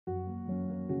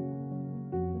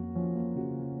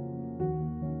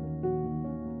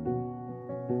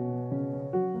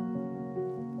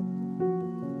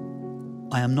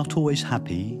I am not always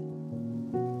happy.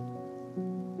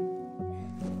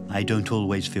 I don't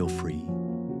always feel free.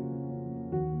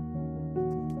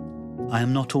 I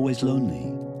am not always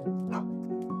lonely,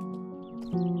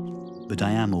 but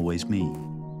I am always me.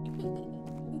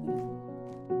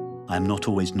 I am not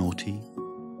always naughty.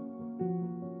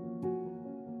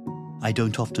 I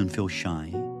don't often feel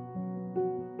shy.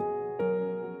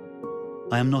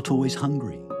 I am not always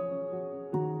hungry,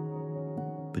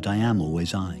 but I am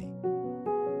always I.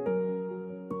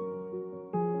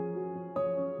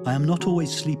 I am not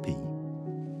always sleepy.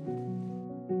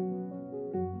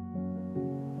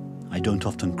 I don't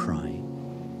often cry.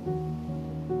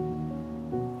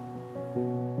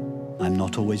 I'm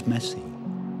not always messy,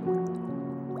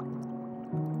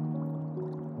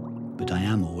 but I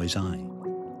am always I.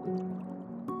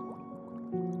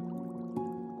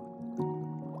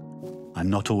 I'm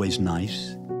not always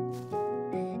nice.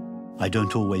 I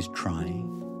don't always try.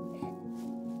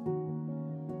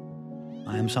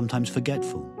 I am sometimes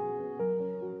forgetful,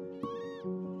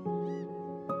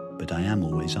 but I am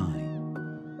always I.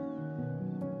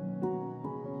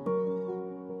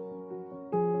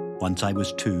 Once I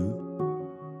was 2.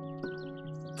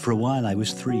 For a while I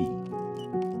was 3.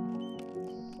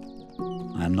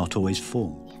 I am not always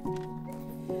 4,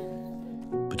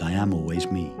 but I am always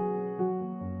me.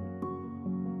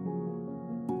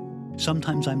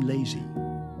 Sometimes I'm lazy,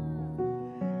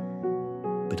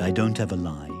 but I don't ever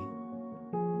lie.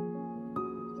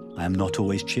 I am not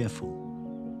always cheerful,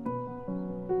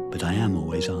 but I am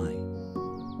always I.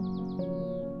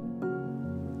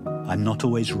 I'm not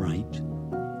always right,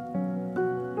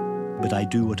 but I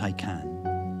do what I can.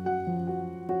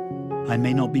 I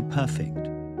may not be perfect,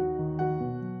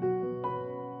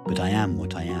 but I am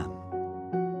what I am.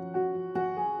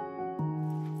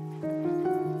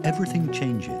 Everything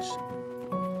changes.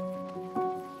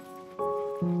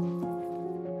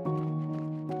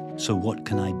 So what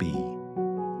can I be?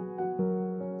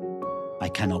 I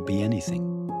cannot be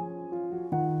anything,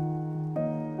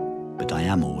 but I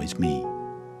am always me.